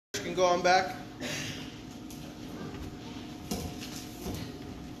go on back.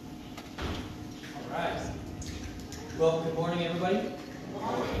 All right. Well, good morning, everybody. Good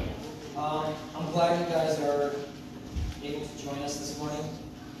morning. I'm glad you guys are able to join us this morning.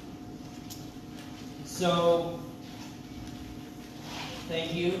 So,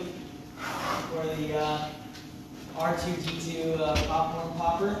 thank you for the R2D2 popcorn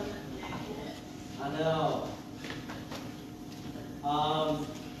popper. I know.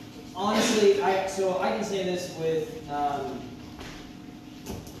 Honestly, I can say this with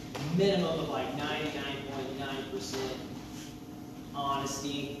minimum of like 99.9%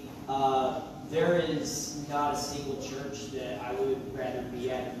 honesty. There is not a single church that I would rather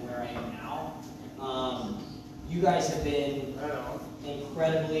be at than where I am now. You guys have been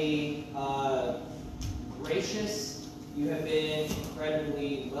incredibly gracious. You have been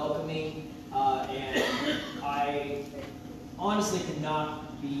incredibly welcoming, and I honestly could not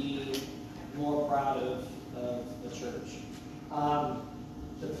be more proud of the church.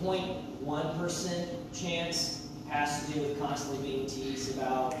 The 0.1% chance has to do with constantly being teased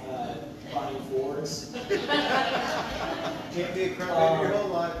about buying Fords. Can't be a crybaby your whole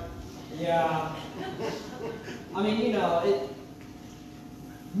life. Yeah. I mean, you know,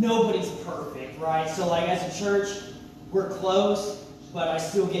 nobody's perfect, right? So, like, as a church, we're close, but I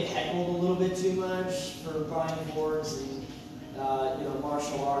still get heckled a little bit too much for buying Fords and,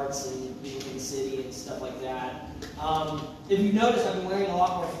 martial arts and being in the city and stuff like that. If you've noticed, I've been wearing a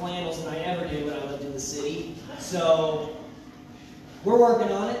lot more flannels than I ever did when I lived in the city. So, we're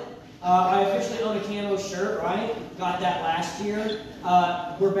working on it. I officially own a camo shirt, right? Got that last year.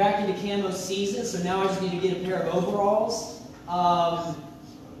 We're back into camo season, so now I just need to get a pair of overalls,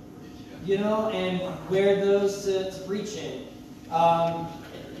 and wear those to preach in.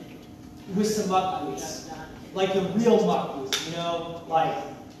 With some muck boots. Like the real muck boots, like,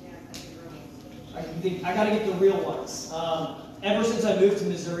 I gotta get the real ones. Ever since I moved to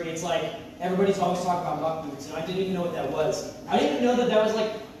Missouri, it's like, everybody's always talking about muck boots, and I didn't even know what that was. I didn't know that was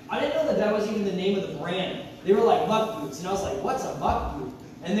like, even the name of the brand. They were like, muck boots, and I was like, what's a muck boot?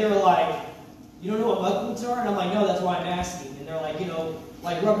 And they were like, you don't know what muck boots are? And I'm like, no, that's why I'm asking. And they're like,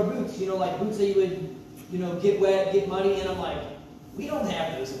 like rubber boots, like boots that you would, get wet, get muddy, and I'm like, we don't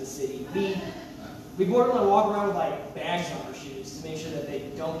have those in the city. We borderline walk around with like bags on our shoes to make sure that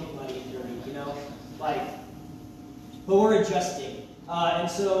they don't get muddy and dirty, but we're adjusting. And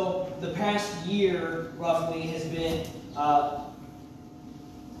so the past year, roughly, has been an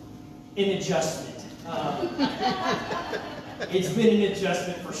adjustment. It's been an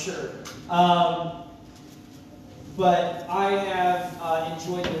adjustment for sure. But I have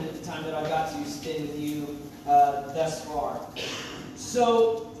enjoyed the time that I got to spend with you thus far.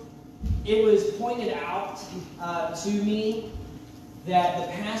 So it was pointed out to me that the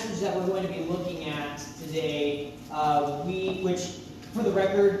passage that we're going to be looking at today, which, for the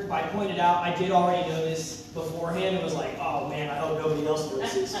record, I pointed out, I did already know this beforehand. It was like, oh man, I hope nobody else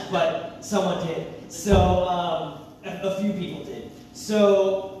knows this, but someone did. So, a few people did.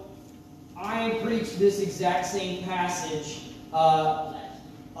 So, I preached this exact same passage a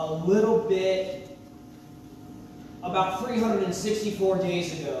little bit, about 364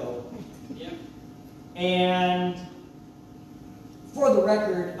 days ago. Yep. And for the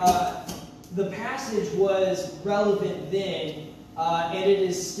record, the passage was relevant then, and it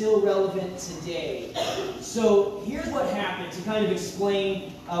is still relevant today. So here's what happened to kind of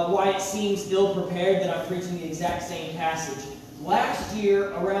explain why it seems ill-prepared that I'm preaching the exact same passage. Last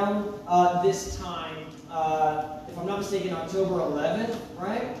year, around this time, if I'm not mistaken, October 11th,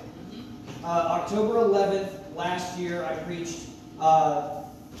 right? October 11th, last year, I preached a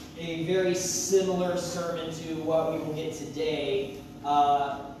very similar sermon to what we will get today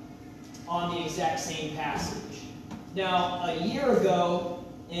on the exact same passage. Now, a year ago,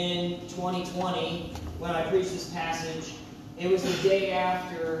 in 2020, when I preached this passage, it was the day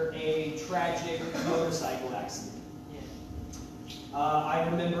after a tragic motorcycle accident. I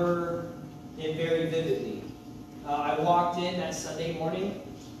remember it very vividly. I walked in that Sunday morning,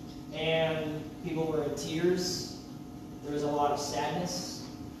 and people were in tears. There was a lot of sadness,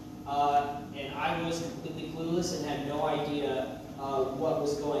 and I was completely clueless and had no idea what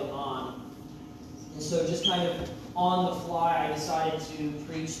was going on. And so just kind of on the fly, I decided to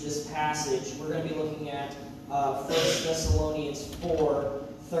preach this passage. We're going to be looking at 1 Thessalonians 4,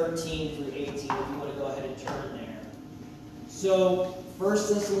 13 through 18, if you want to go ahead and turn there. So, 1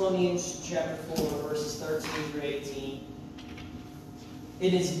 Thessalonians chapter 4, verses 13 through 18.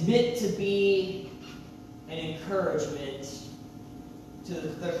 It is meant to be an encouragement to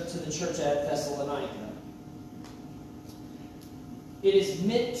the church at Thessalonica. it is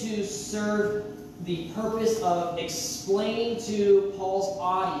meant to serve the purpose of explaining to Paul's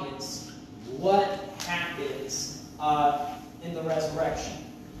audience what happens in the resurrection.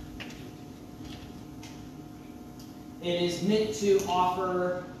 It is meant to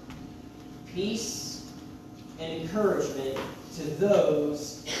offer peace and encouragement to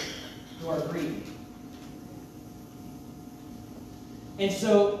those who are grieving. And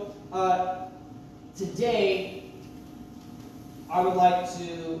so, today, I would like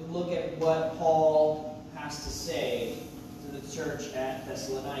to look at what Paul has to say to the church at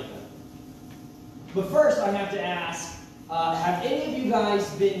Thessalonica. But first, I have to ask, have any of you guys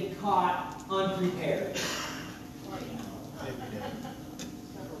been caught unprepared?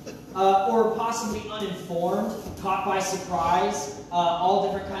 Or possibly uninformed, caught by surprise,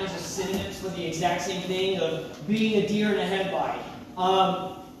 all different kinds of synonyms for the exact same thing of being a deer in a headlight.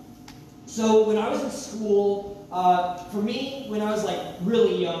 So when I was in school, for me, when I was like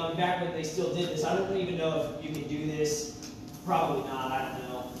really young, back when they still did this, I don't even know if you can do this, probably not, I don't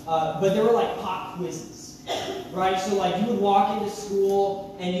know. But there were like pop quizzes, right? So like you would walk into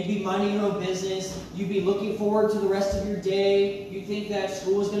school and you'd be minding your own business, you'd be looking forward to the rest of your day, you think that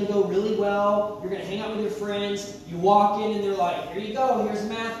school is going to go really well, you're going to hang out with your friends, you walk in and they're like, here you go, here's a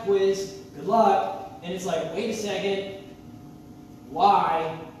math quiz, good luck. And it's like, wait a second,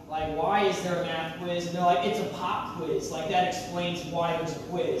 why? Like, why is there a math quiz? And they're like, it's a pop quiz. Like, that explains why there's a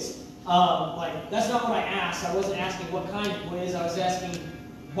quiz. Like, that's not what I asked. I wasn't asking what kind of quiz. I was asking,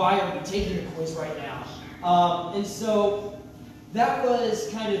 why are we taking a quiz right now? And so, that was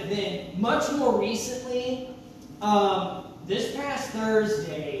kind of then. Much more recently, this past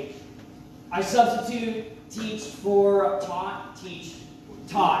Thursday, I substitute teach for taught.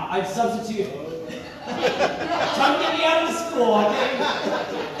 I substitute. Time to get me out of the school, okay?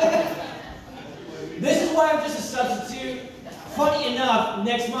 This is why I'm just a substitute. Funny enough,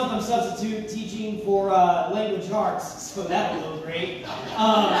 next month I'm substitute teaching for language arts, so that'll go great.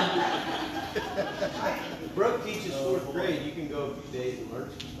 Brooke teaches 4th grade. You can go a few days and learn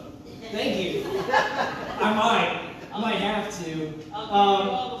some stuff. Thank you. I might have to. I'll give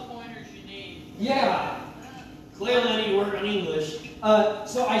you all the pointers you need. Yeah. Clearly I need to work on English.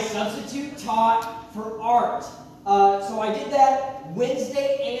 So I substitute taught for art. So I did that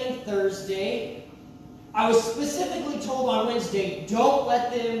Wednesday and Thursday. I was specifically told on Wednesday, don't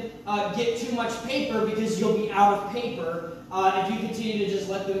let them get too much paper because you'll be out of paper if you continue to just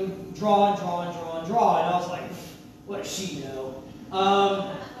let them draw and draw and draw and draw. And I was like, what does she know?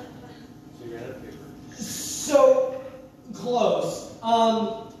 So you ran out of paper. So close.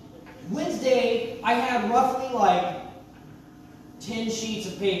 Wednesday, I had roughly like 10 sheets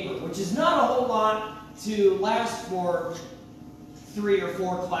of paper, which is not a whole lot to last for 3 or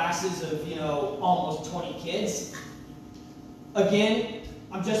 4 classes of, almost 20 kids. Again,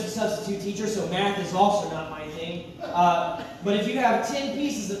 I'm just a substitute teacher, so math is also not my thing. But if you have 10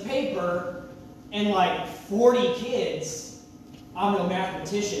 pieces of paper and like 40 kids, I'm no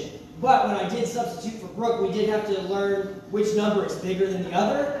mathematician. But when I did substitute for Brooke, we did have to learn which number is bigger than the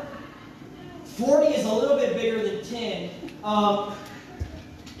other. 40 is a little bit bigger than 10.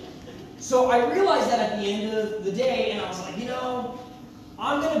 So I realized that at the end of the day, and I was like,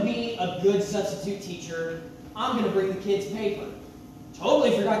 I'm going to be a good substitute teacher. I'm going to bring the kids paper.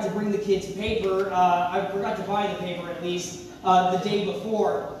 Totally forgot to bring the kids paper. I forgot to buy the paper at least the day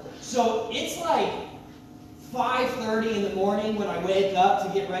before. So it's like 5:30 in the morning when I wake up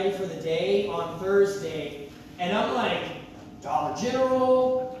to get ready for the day on Thursday. And I'm like, Dollar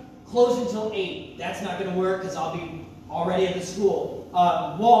General, close until 8. That's not going to work because I'll be already at the school.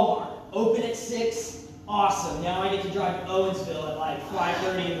 Walmart, open at 6. Awesome. Now I get to drive to Owensville at like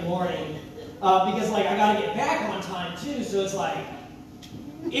 5:30 in the morning because like I got to get back on time too. So it's like,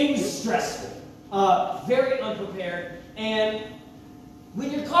 it was stressful, very unprepared. And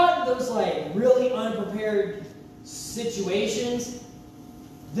when you're caught in those like really unprepared situations,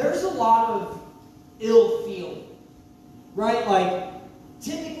 there's a lot of ill feeling, right? Like,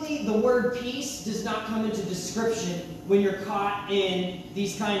 typically, the word peace does not come into description when you're caught in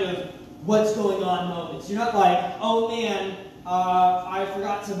these kind of what's going on moments. You're not like, oh man, I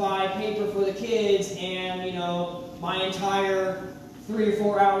forgot to buy paper for the kids and, my entire 3 or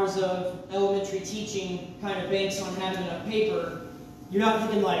 4 hours of elementary teaching kind of banks on having enough paper. You're not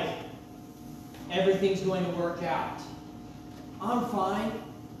thinking like, everything's going to work out. I'm fine.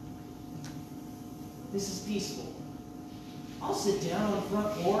 This is peaceful. I'll sit down on the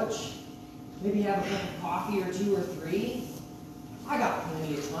front porch, maybe have a cup of coffee or 2 or 3. I got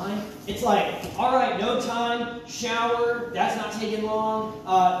plenty of time. It's like, all right, no time, shower, that's not taking long,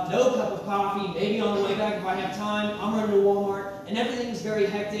 no cup of coffee, maybe on the way back if I have time, I'm running to Walmart and everything's very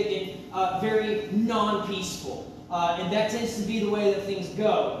hectic and very non-peaceful. And that tends to be the way that things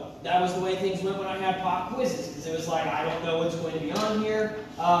go. That was the way things went when I had pop quizzes, because it was like, I don't know what's going to be on here,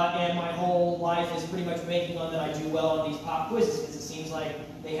 and my whole life is pretty much banking on that I do well on these pop quizzes, because it seems like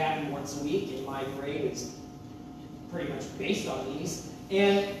they happen once a week, and my grade is pretty much based on these.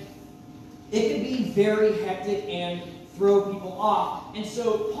 And it can be very hectic and throw people off. And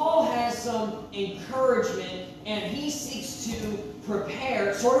so Paul has some encouragement, and he seeks to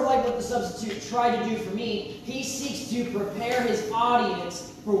prepare, sort of like what the substitute tried to do for me. He seeks to prepare his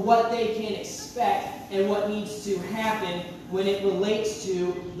audience for what they can expect and what needs to happen when it relates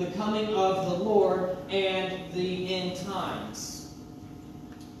to the coming of the Lord and the end times.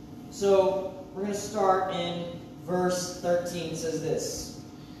 So we're going to start in verse 13. It says this: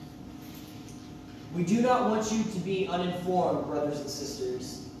 "We do not want you to be uninformed, brothers and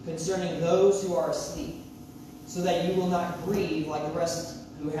sisters, concerning those who are asleep, so that you will not grieve like the rest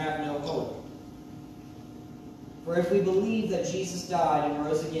who have no hope. For if we believe that Jesus died and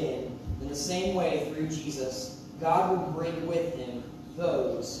rose again, in the same way through Jesus, God will bring with him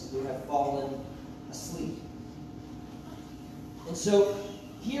those who have fallen asleep." And so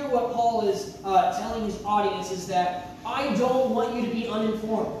here what Paul is telling his audience is that I don't want you to be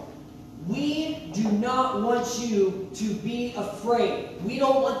uninformed. We do not want you to be afraid. We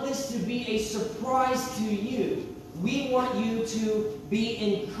don't want this to be a surprise to you. We want you to be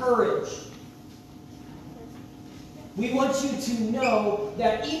encouraged. We want you to know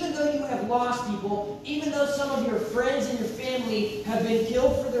that even though you have lost people, even though some of your friends and your family have been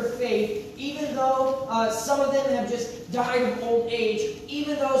killed for their faith, even though some of them have just died of old age,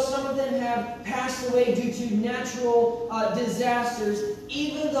 even though some of them have passed away due to natural disasters,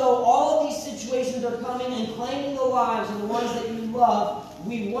 even though all of these situations are coming and claiming the lives of the ones that you love,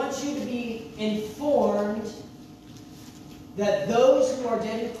 we want you to be informed that those who are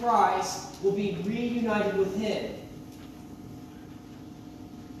dead in Christ will be reunited with him.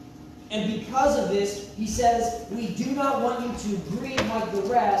 And because of this, he says, we do not want you to grieve like the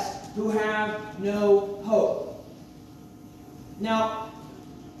rest who have no hope. Now,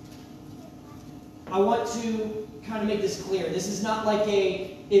 I want to kind of make this clear. This is not like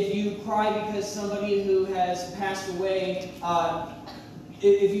if you cry because somebody who has passed away,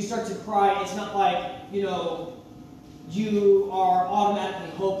 if you start to cry, it's not like, you are automatically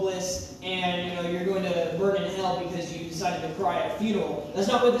hopeless and you're going to burn in hell because you decided to cry at a funeral. That's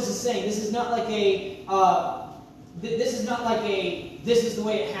not what this is saying. This is not like this is the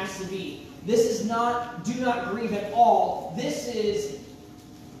way it has to be. This is not do not grieve at all. It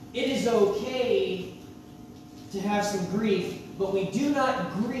is okay to have some grief, but we do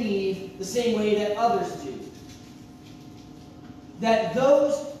not grieve the same way that others do. That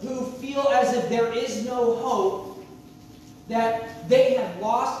those who feel as if there is no hope, that they have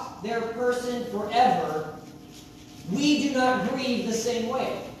lost their person forever, we do not grieve the same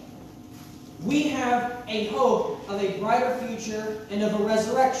way. We have a hope of a brighter future and of a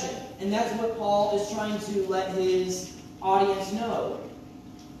resurrection. And that's what Paul is trying to let his audience know.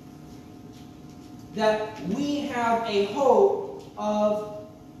 That we have a hope of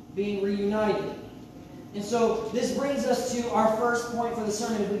being reunited. And so this brings us to our first point for the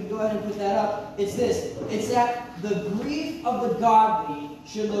sermon. If we can go ahead and put that up. It's this. It's that the grief of the godly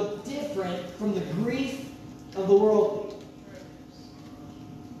should look different from the grief of the worldly.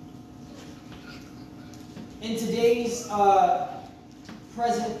 In today's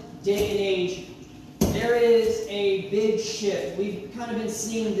present day and age, there is a big shift. We've kind of been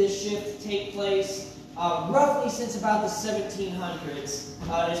seeing this shift take place roughly since about the 1700s.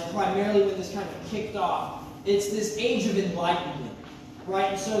 Is primarily when this kind of kicked off. It's this age of enlightenment,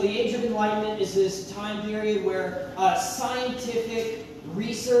 right? And so the age of enlightenment is this time period where scientific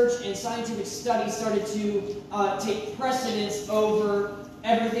research and scientific studies started to take precedence over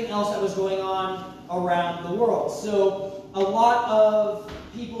everything else that was going on around the world. So a lot of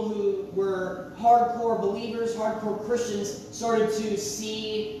people who were hardcore believers, hardcore Christians, started to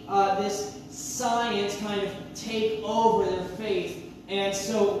see this science kind of take over their faith. And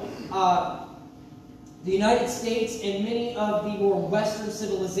so the United States and many of the more Western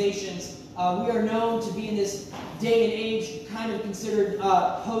civilizations, we are known to be in this day and age kind of considered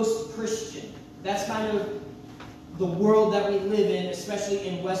post-Christian. That's kind of the world that we live in, especially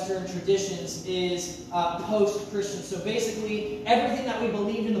in Western traditions, is post-Christian. So basically, everything that we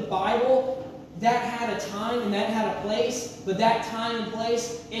believed in the Bible, that had a time and that had a place, but that time and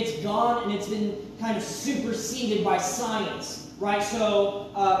place, it's gone and it's been kind of superseded by science, right? So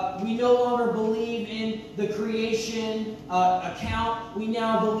we no longer believe in the creation account. We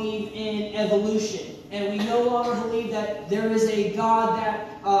now believe in evolution. and we no longer believe that there is a God that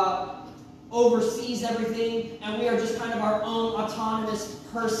oversees everything, and we are just kind of our own autonomous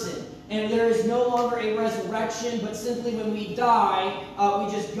person. And there is no longer a resurrection, but simply when we die,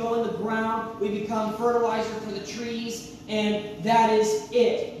 we just go in the ground, we become fertilizer for the trees, and that is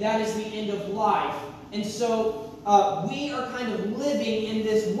it. That is the end of life. And so we are kind of living in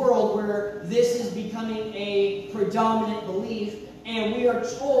this world where this is becoming a predominant belief, and we are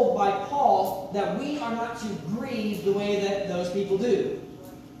told by Paul that we are not to grieve the way that those people do.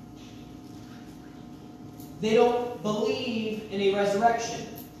 They don't believe in a resurrection.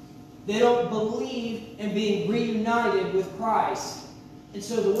 They don't believe in being reunited with Christ. And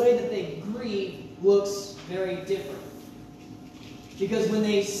so the way that they grieve looks very different. Because when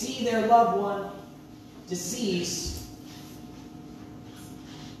they see their loved one deceased,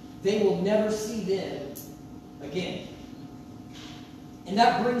 they will never see them again. And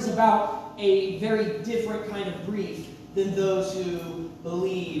that brings about a very different kind of grief than those who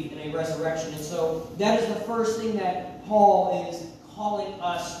believe in a resurrection. And so that is the first thing that Paul is calling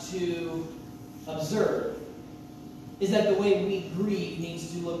us to observe, is that the way we grieve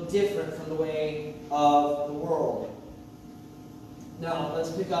needs to look different from the way of the world. Now, let's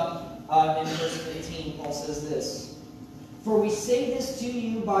pick up in verse 15. Paul says this, "For we say this to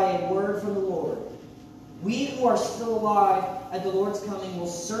you by a word from the Lord. We who are still alive at the Lord's coming will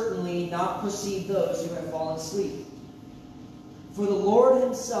certainly not precede those who have fallen asleep. For the Lord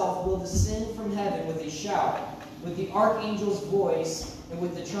himself will descend from heaven with a shout, with the archangel's voice, and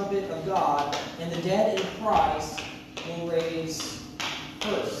with the trumpet of God, and the dead in Christ will raise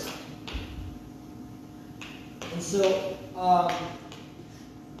first." And so,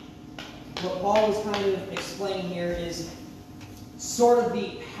 what Paul is kind of explaining here is sort of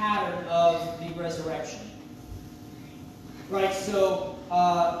the pattern of the resurrection. Right? So,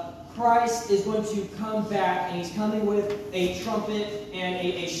 Christ is going to come back, and he's coming with a trumpet and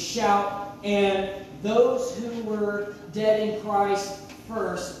a shout, and those who were dead in Christ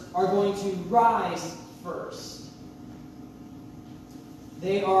first are going to rise first.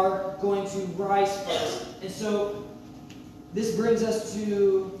 They are going to rise first. And so this brings us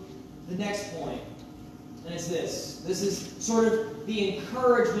to the next point, and it's this. This is sort of the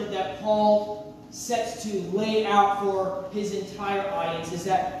encouragement that Paul sets to lay out for his entire audience, is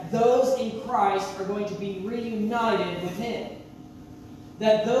that those in Christ are going to be reunited with him.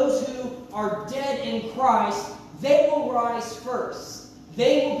 That those who are dead in Christ, they will rise first.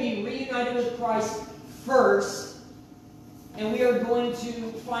 They will be reunited with Christ first. And we are going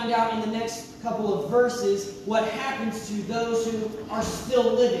to find out in the next couple of verses what happens to those who are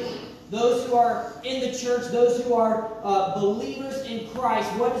still living. Those who are in the church, those who are believers in Christ,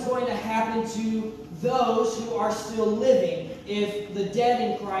 what is going to happen to those who are still living if the dead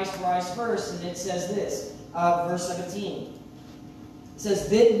in Christ rise first? And it says this, verse 17. It says,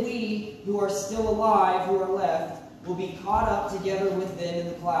 "Then we who are still alive, who are left, will be caught up together with them in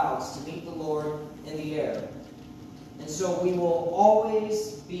the clouds to meet the Lord in the air. And so we will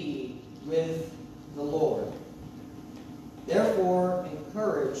always be with the Lord. Therefore,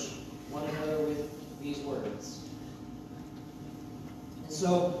 encourage one another with these words." And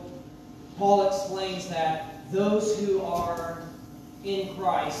so Paul explains that those who are in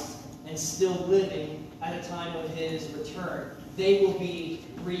Christ and still living at the time of his return, they will be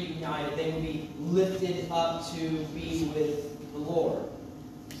reunited. They will be lifted up to be with the Lord.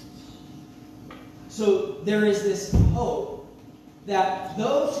 So there is this hope that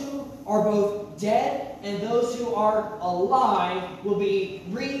those who are both dead and those who are alive will be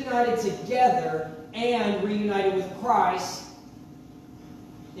reunited together and reunited with Christ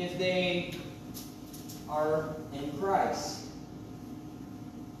if they are in Christ.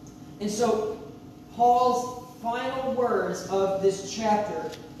 And so Paul's final words of this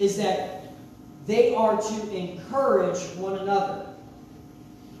chapter is that they are to encourage one another.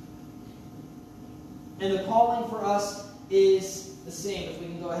 And the calling for us is the same. If we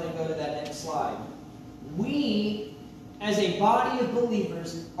can go ahead and go to that next slide. We, as a body of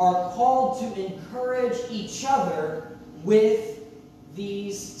believers, are called to encourage each other with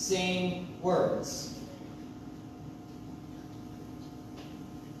these same words.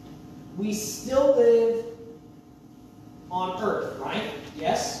 We still live on earth, right?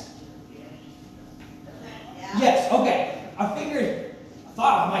 Yes? Yes, okay. I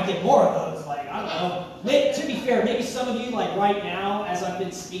thought I might get more of those. Like, I don't know. To be fair, maybe some of you, like right now, as I've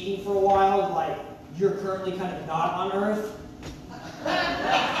been speaking for a while, like, you're currently kind of not on earth,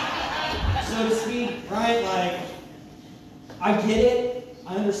 so to speak, right? Like, I get it.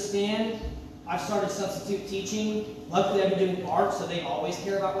 I understand. I've started substitute teaching. Luckily, I've been doing art, so they always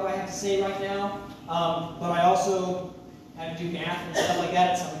care about what I have to say right now. But I also had to do math and stuff like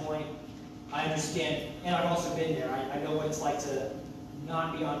that at some point. I understand. And I've also been there. I know what it's like to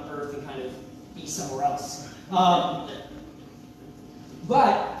not be on earth and kind of be somewhere else.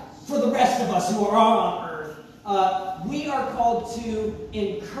 But for the rest of us who are on earth, we are called to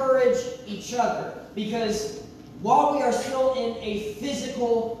encourage each other. Because while we are still in a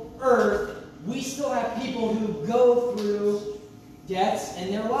physical earth, we still have people who go through deaths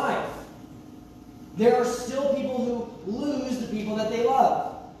in their life. There are still people who lose the people that they love.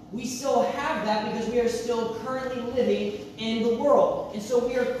 We still have that because we are still currently living in the world. And so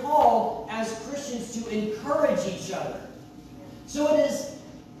we are called as Christians to encourage each other. So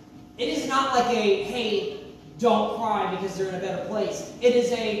it is not like a, hey, don't cry because they're in a better place. It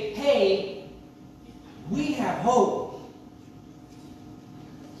is a, hey, we have hope.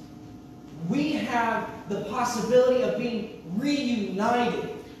 We have the possibility of being reunited.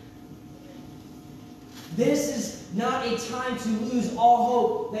 This is not a time to lose all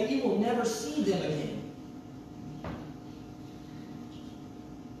hope that you will never see them again.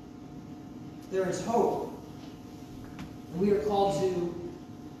 There is hope. And we are called to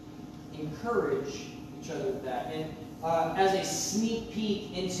encourage each other with that. And as a sneak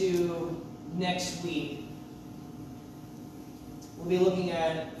peek into next week, we'll be looking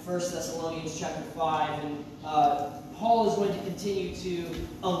at 1 Thessalonians chapter 5, and Paul is going to continue to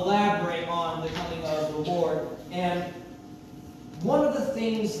elaborate on the coming of the Lord. And one of the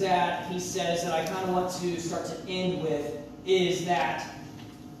things that he says that I kind of want to start to end with is that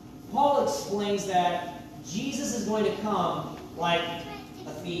Paul explains that Jesus is going to come like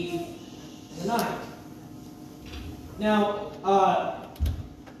a thief in the night. Now,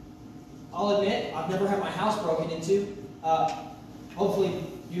 I'll admit, I've never had my house broken into. Hopefully,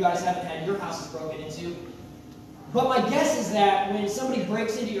 you guys haven't had your houses broken into. But my guess is that when somebody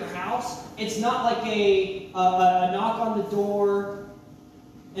breaks into your house, it's not like a knock on the door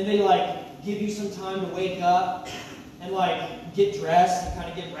and they like give you some time to wake up and like get dressed and kind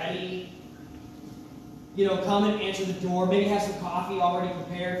of get ready. You know, come and answer the door. Maybe have some coffee already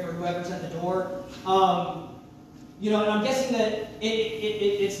prepared for whoever's at the door. You know, and I'm guessing that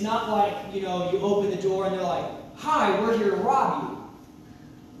it's not like, you know, you open the door and they're like, hi, we're here to rob you.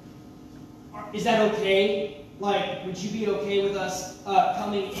 Is that okay? Like, would you be okay with us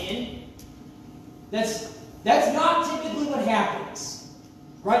coming in? That's not typically what happens,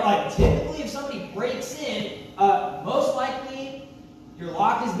 right? Like, typically if somebody breaks in, most likely your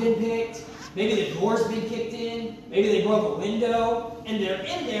lock has been picked, maybe the door's been kicked in, maybe they broke a window, and they're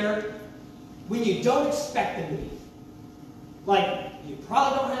in there when you don't expect them to be. Like, you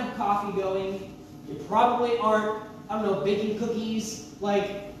probably don't have coffee going, you probably aren't, I don't know, baking cookies,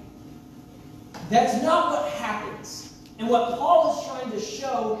 like, that's not what happens. And what Paul is trying to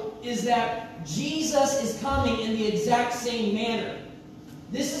show is that Jesus is coming in the exact same manner.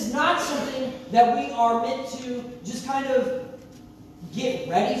 This is not something that we are meant to just kind of get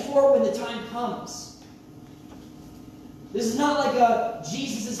ready for when the time comes. This is not like a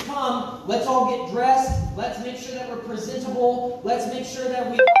Jesus has come, let's all get dressed, let's make sure that we're presentable, let's make sure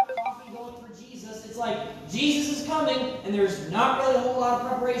that we got coffee going for Jesus. It's like Jesus is coming, and there's not really a whole lot of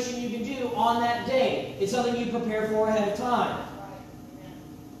preparation you can do on that day. It's something you prepare for ahead of time.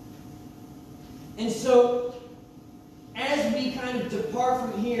 And so, as we kind of depart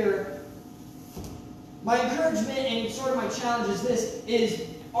from here, my encouragement and sort of my challenge is this, is,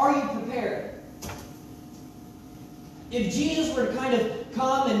 are you prepared? If Jesus were to kind of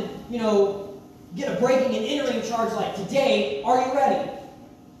come and, you know, get a breaking and entering charge like today, are you ready?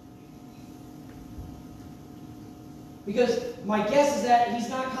 Because my guess is that he's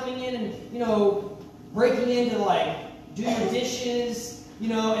not coming in and, you know, breaking in to, like, do your dishes, you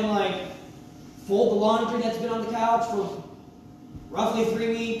know, and, like, fold the laundry that's been on the couch for roughly 3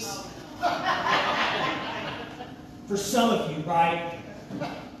 weeks. For some of you, right?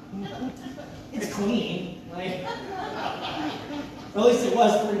 It's clean. Like, or at least it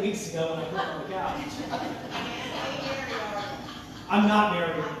was 3 weeks ago when I put it on the couch. I'm not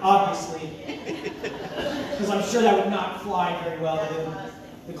married, obviously. Because I'm sure that would not fly very well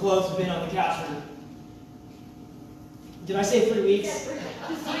if the clothes have been on the couch for... Did I say 3 weeks?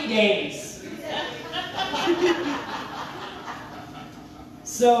 3 days.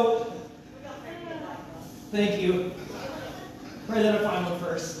 So, thank you. Pray that I find one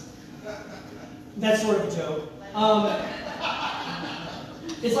first. That's sort of a joke.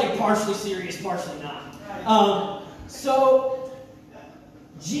 It's like partially serious, partially not. So,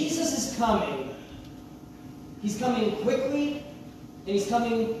 Jesus is coming. He's coming quickly, and he's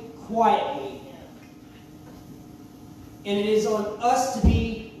coming quietly. And it is on us to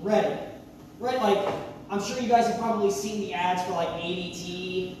be ready. right? Like, I'm sure you guys have probably seen the ads for like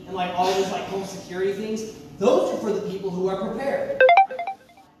ADT and like all those like home security things. Those are for the people who are prepared.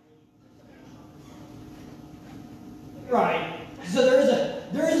 Right. So there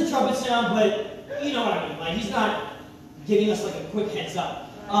is a trumpet sound, but you know what I mean. Like, he's not giving us like a quick heads up.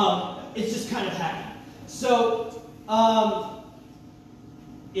 It's just kind of happening. So,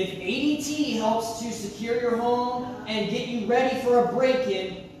 if ADT helps to secure your home and get you ready for a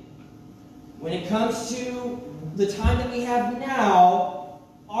break-in, when it comes to the time that we have now,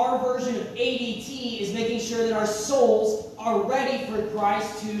 our version of ADT is making sure that our souls are ready for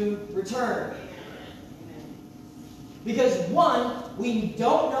Christ to return. Because one, we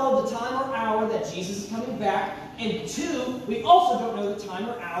don't know the time or hour that Jesus is coming back, and two, we also don't know the time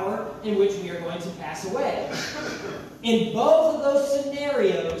or hour in which we are going to pass away. In both of those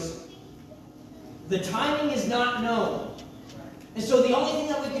scenarios, the timing is not known. And so the only thing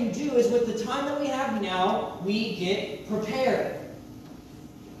that we can do is, with the time that we have now, we get prepared.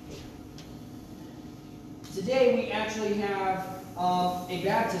 Today we actually have a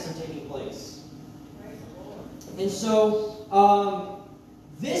baptism taking place. And so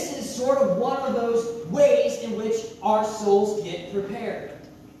this is sort of one of those ways in which our souls get prepared.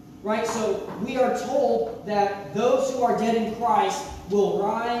 Right? So we are told that those who are dead in Christ will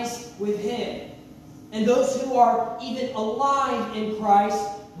rise with Him. And those who are even alive in Christ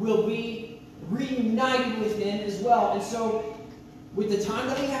will be reunited with Him as well. And so, with the time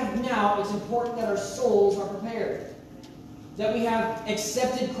that we have now, it's important that our souls are prepared. That we have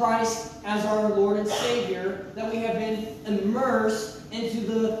accepted Christ as our Lord and Savior. That we have been immersed into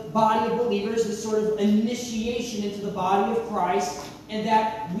the body of believers, this sort of initiation into the body of Christ. And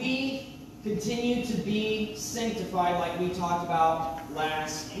that we continue to be sanctified like we talked about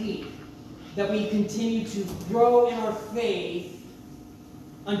last week. That we continue to grow in our faith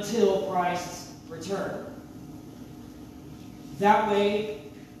until Christ's return. That way,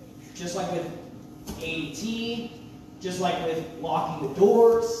 just like with ADT, just like with locking the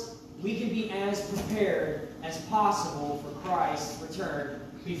doors, we can be as prepared as possible for Christ's return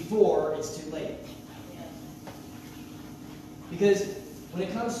before it's too late. Because when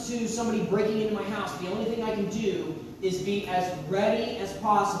it comes to somebody breaking into my house, the only thing I can do is be as ready as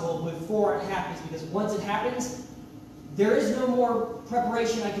possible before it happens. Because once it happens, there is no more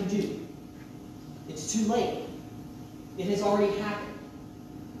preparation I can do. It's too late. It has already happened.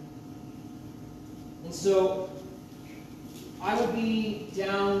 And so, I will be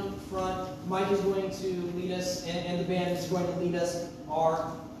down front. Mike is going to lead us, and the band is going to lead us.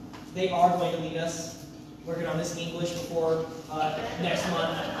 They are going to lead us. Working on this English before next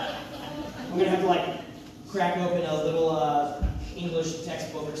month. I'm going to have to crack open a little English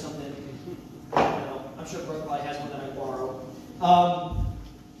textbook or something. I'm sure Brooke probably has one that I borrow.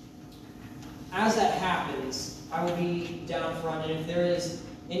 As that happens, I will be down front, and if there is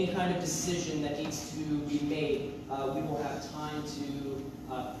any kind of decision that needs to be made, we will have time to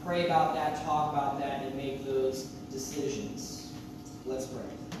pray about that, talk about that, and make those decisions. Let's pray.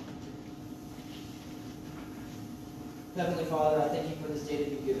 Heavenly Father, I thank you for this day that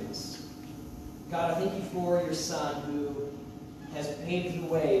you've given us. God, I thank you for your Son who has paved the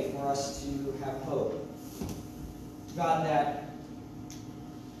way for us to have hope. God, that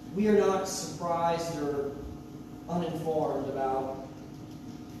we are not surprised or uninformed about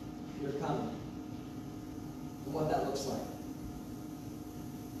your coming and what that looks like.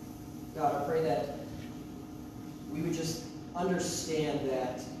 God, I pray that we would just understand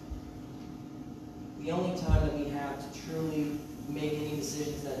that the only time that we have to truly make any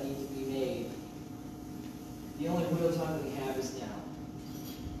decisions that need to be made, the only real time that we have is now.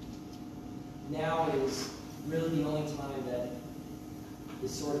 Now is really the only time that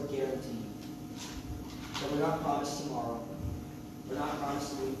is sort of guaranteed. But we're not promised tomorrow. We're not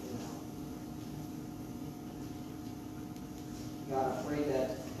promised a week from now. God, I pray that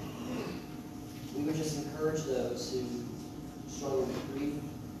we would just encourage those who struggle with grief,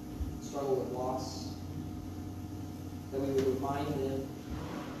 struggle with loss, that we would remind them